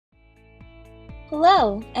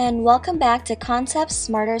Hello, and welcome back to Concepts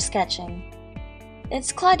Smarter Sketching.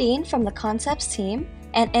 It's Claudine from the Concepts team,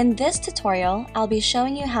 and in this tutorial, I'll be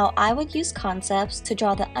showing you how I would use Concepts to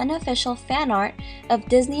draw the unofficial fan art of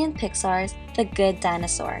Disney and Pixar's The Good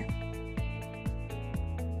Dinosaur.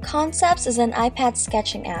 Concepts is an iPad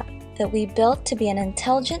sketching app that we built to be an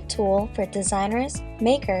intelligent tool for designers,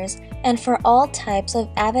 makers, and for all types of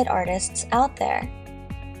avid artists out there.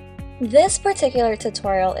 This particular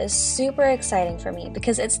tutorial is super exciting for me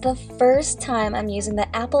because it's the first time I'm using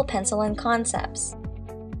the Apple Pencil in Concepts.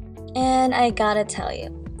 And I gotta tell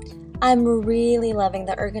you, I'm really loving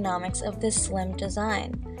the ergonomics of this slim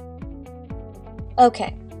design.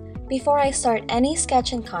 Okay, before I start any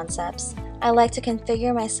sketch in Concepts, I like to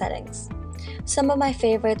configure my settings. Some of my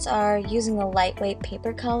favorites are using the lightweight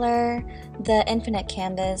paper color, the infinite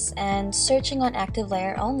canvas, and searching on active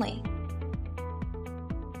layer only.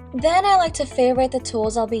 Then I like to favorite the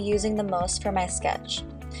tools I'll be using the most for my sketch.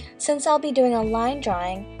 Since I'll be doing a line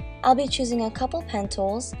drawing, I'll be choosing a couple pen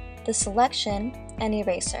tools, the selection, and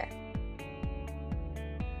eraser.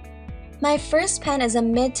 My first pen is a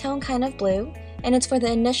mid-tone kind of blue, and it's for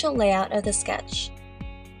the initial layout of the sketch.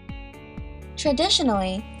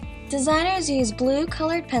 Traditionally, designers use blue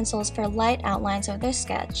colored pencils for light outlines of their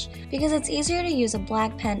sketch because it's easier to use a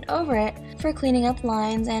black pen over it for cleaning up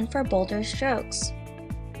lines and for bolder strokes.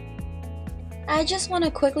 I just want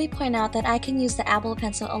to quickly point out that I can use the Apple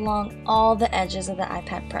Pencil along all the edges of the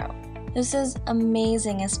iPad Pro. This is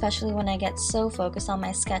amazing, especially when I get so focused on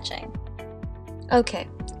my sketching. Okay,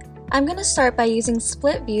 I'm going to start by using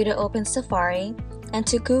Split View to open Safari and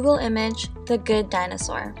to Google image The Good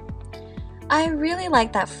Dinosaur. I really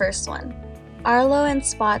like that first one. Arlo and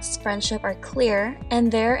Spot's friendship are clear and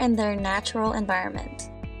they're in their natural environment.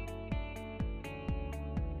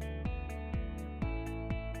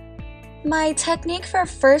 My technique for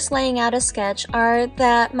first laying out a sketch are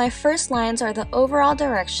that my first lines are the overall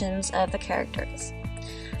directions of the characters,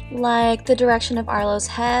 like the direction of Arlo's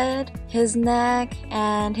head, his neck,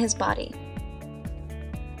 and his body.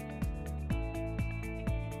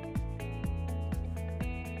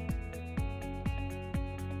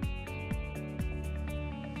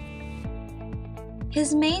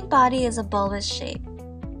 His main body is a bulbous shape.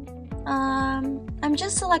 I'm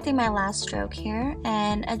just selecting my last stroke here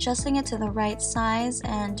and adjusting it to the right size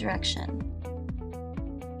and direction.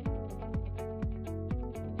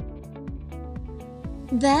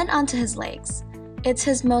 Then onto his legs. It's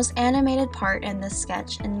his most animated part in this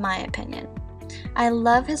sketch, in my opinion. I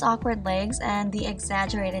love his awkward legs and the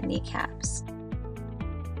exaggerated kneecaps.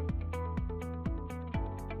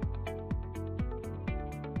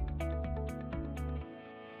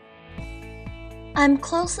 I'm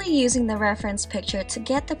closely using the reference picture to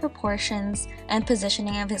get the proportions and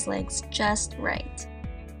positioning of his legs just right.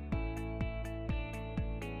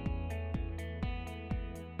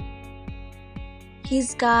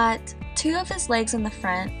 He's got two of his legs in the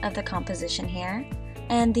front of the composition here,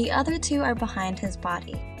 and the other two are behind his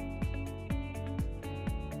body.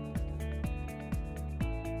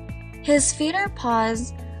 His feet or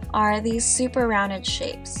paws are these super rounded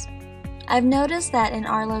shapes. I've noticed that in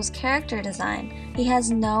Arlo's character design, he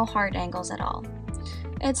has no hard angles at all.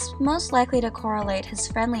 It's most likely to correlate his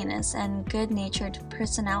friendliness and good-natured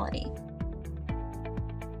personality.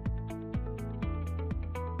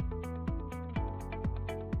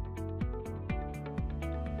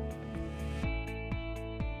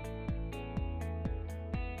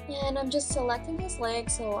 And I'm just selecting his leg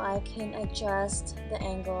so I can adjust the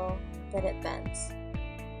angle that it bends.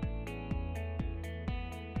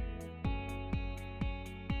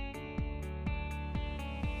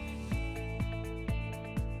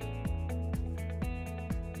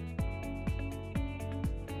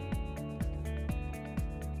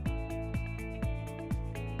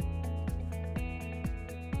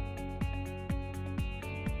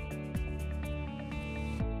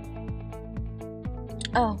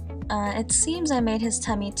 It seems I made his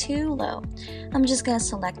tummy too low. I'm just going to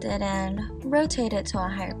select it and rotate it to a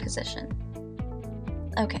higher position.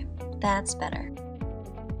 Okay, that's better.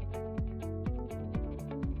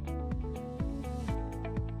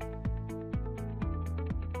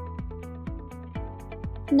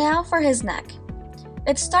 Now for his neck.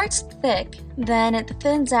 It starts thick, then it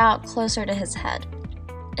thins out closer to his head.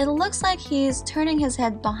 It looks like he's turning his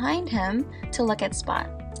head behind him to look at Spot.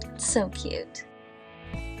 It's so cute.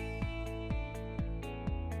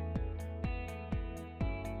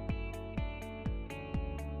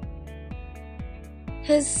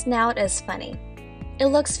 His snout is funny. It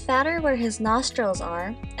looks fatter where his nostrils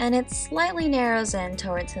are, and it slightly narrows in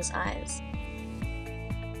towards his eyes.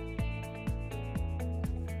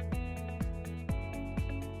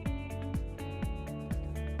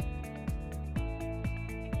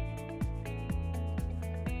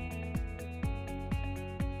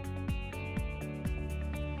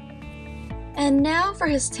 And now for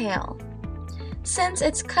his tail. Since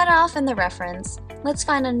it's cut off in the reference, let's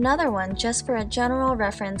find another one just for a general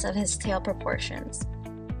reference of his tail proportions.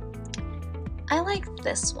 I like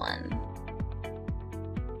this one.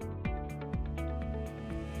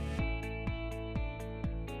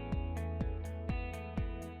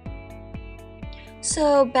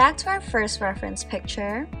 So back to our first reference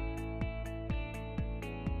picture.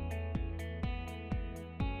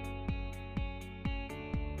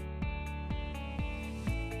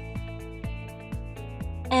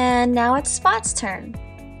 And now it's Spot's turn.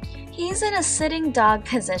 He's in a sitting dog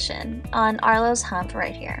position on Arlo's hump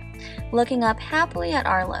right here, looking up happily at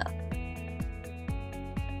Arlo.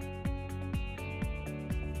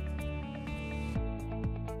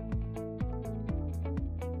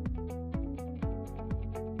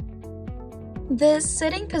 This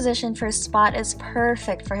sitting position for Spot is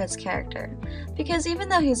perfect for his character, because even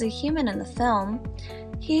though he's a human in the film,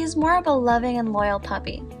 he's more of a loving and loyal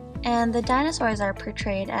puppy, and the dinosaurs are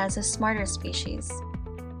portrayed as a smarter species.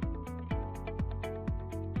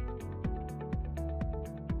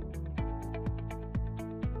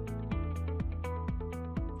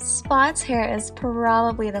 Spot's hair is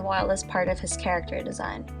probably the wildest part of his character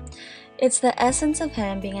design. It's the essence of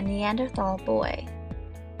him being a Neanderthal boy.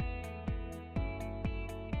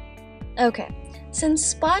 Okay, since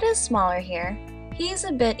Spot is smaller here, he's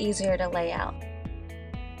a bit easier to lay out.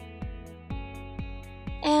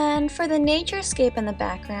 And for the naturescape in the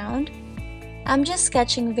background, I'm just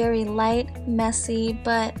sketching very light, messy,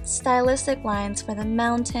 but stylistic lines for the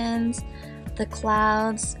mountains, the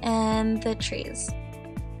clouds, and the trees.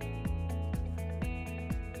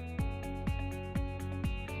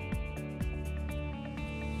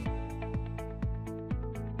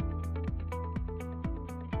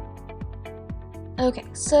 Okay,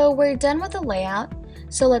 so we're done with the layout,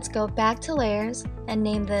 so let's go back to layers and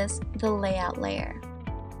name this the layout layer.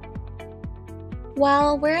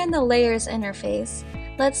 While we're in the layers interface,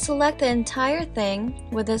 let's select the entire thing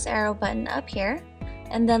with this arrow button up here,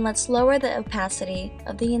 and then let's lower the opacity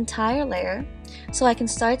of the entire layer so I can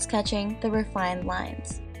start sketching the refined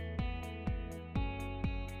lines.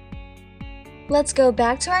 Let's go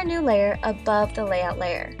back to our new layer above the layout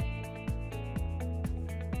layer.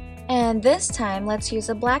 And this time, let's use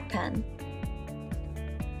a black pen.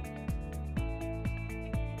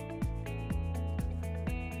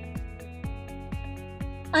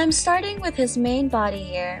 I'm starting with his main body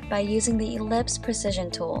here by using the ellipse precision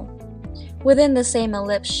tool. Within the same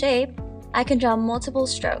ellipse shape, I can draw multiple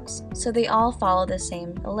strokes, so they all follow the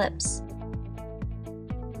same ellipse.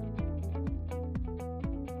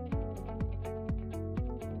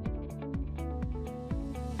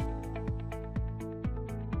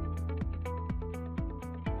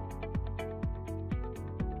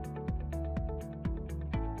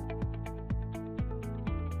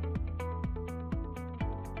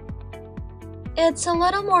 It's a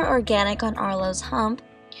little more organic on Arlo's hump,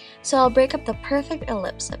 so I'll break up the perfect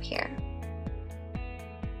ellipse up here.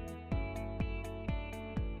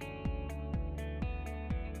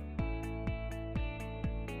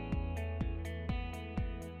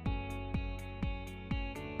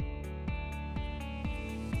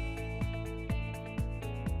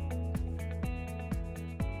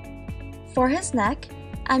 For his neck,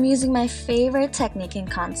 I'm using my favorite technique in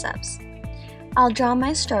concepts. I'll draw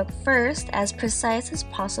my stroke first as precise as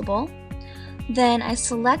possible, then I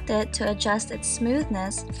select it to adjust its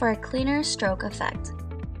smoothness for a cleaner stroke effect.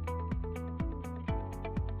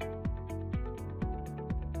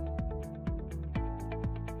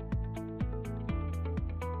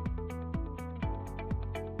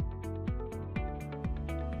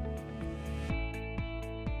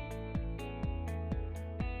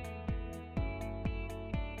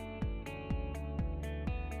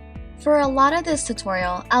 For a lot of this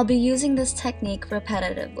tutorial, I'll be using this technique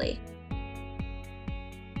repetitively.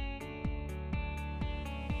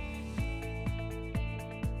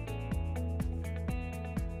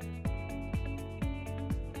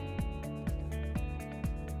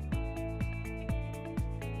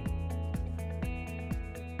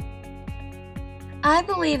 I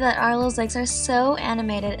believe that Arlo's legs are so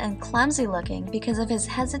animated and clumsy looking because of his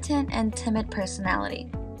hesitant and timid personality.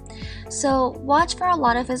 So watch for a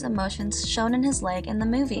lot of his emotions shown in his leg in the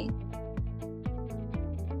movie.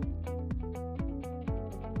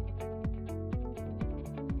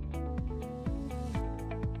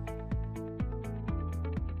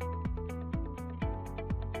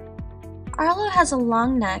 Arlo has a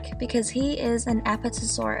long neck because he is an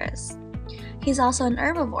Apatosaurus. He's also an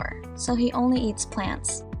herbivore, so he only eats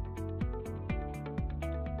plants.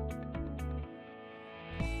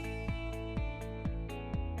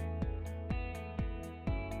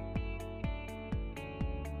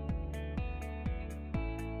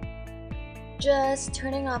 Just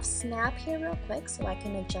turning off snap here real quick so I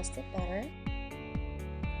can adjust it better.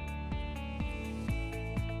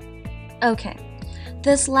 Okay,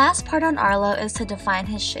 this last part on Arlo is to define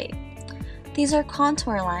his shape. These are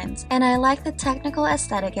contour lines, and I like the technical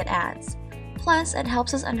aesthetic it adds. Plus, it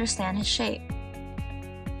helps us understand his shape.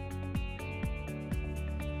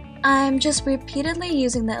 I'm just repeatedly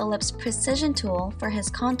using the ellipse precision tool for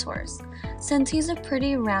his contours, since he's a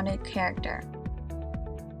pretty rounded character.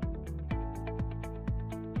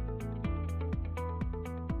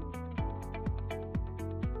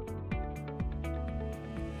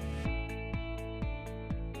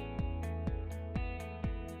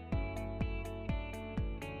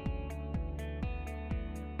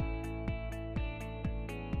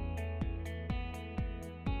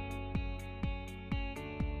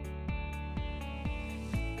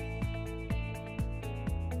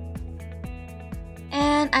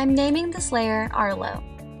 And I'm naming this layer Arlo.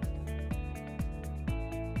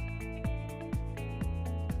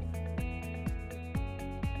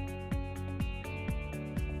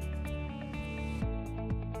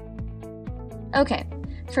 Okay,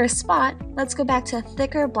 for Spot, let's go back to a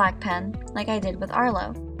thicker black pen like I did with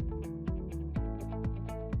Arlo.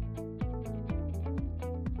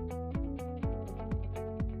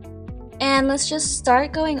 And let's just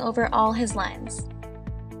start going over all his lines.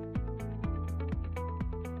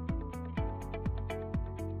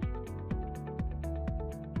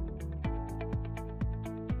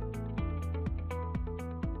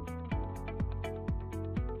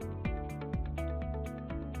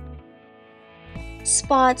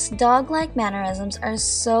 Spot's dog-like mannerisms are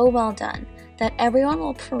so well done that everyone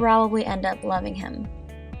will probably end up loving him.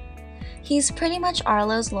 He's pretty much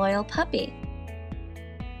Arlo's loyal puppy.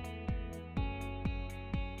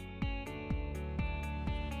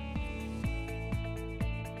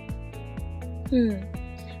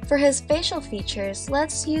 For his facial features,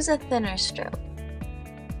 let's use a thinner stroke.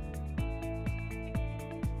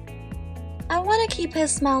 I want to keep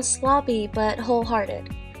his smile sloppy but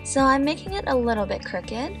wholehearted, so I'm making it a little bit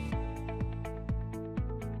crooked.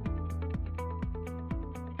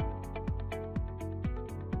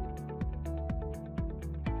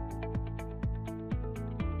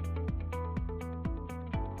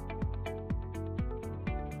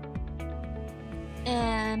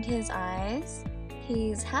 And his eyes.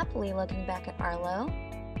 He's happily looking back at Arlo.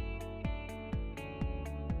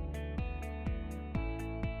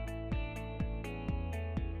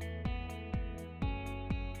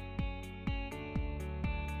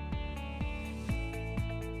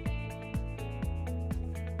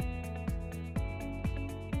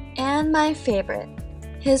 And my favorite,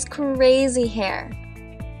 his crazy hair.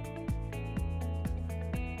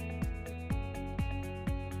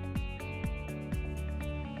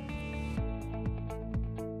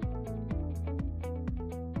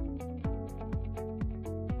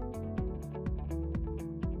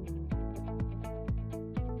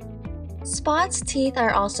 Spot's teeth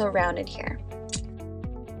are also rounded here.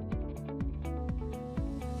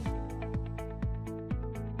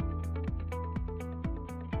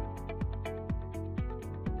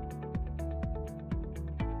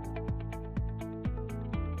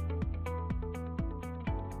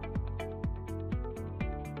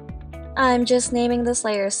 I'm just naming this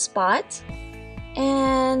layer Spot,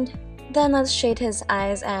 and then let's shade his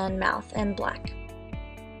eyes and mouth in black.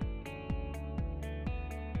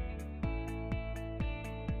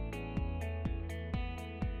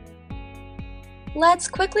 Let's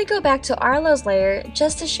quickly go back to Arlo's layer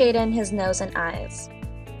just to shade in his nose and eyes.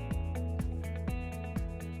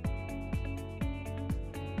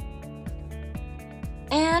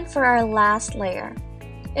 And for our last layer,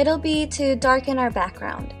 it'll be to darken our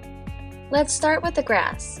background. Let's start with the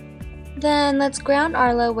grass. Then let's ground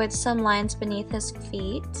Arlo with some lines beneath his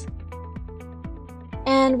feet.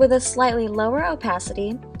 And with a slightly lower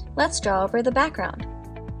opacity, let's draw over the background.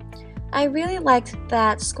 I really liked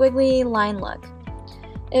that squiggly line look.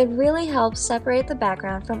 It really helps separate the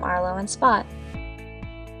background from Arlo and Spot.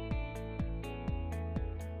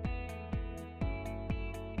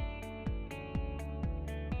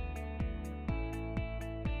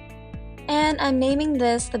 And I'm naming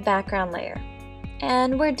this the background layer.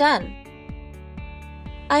 And we're done.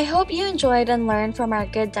 I hope you enjoyed and learned from our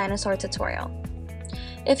Good Dinosaur tutorial.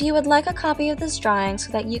 If you would like a copy of this drawing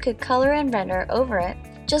so that you could color and render over it,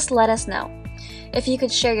 just let us know. If you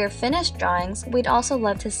could share your finished drawings, we'd also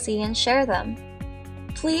love to see and share them.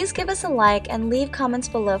 Please give us a like and leave comments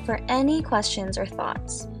below for any questions or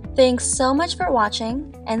thoughts. Thanks so much for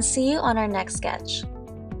watching, and see you on our next sketch.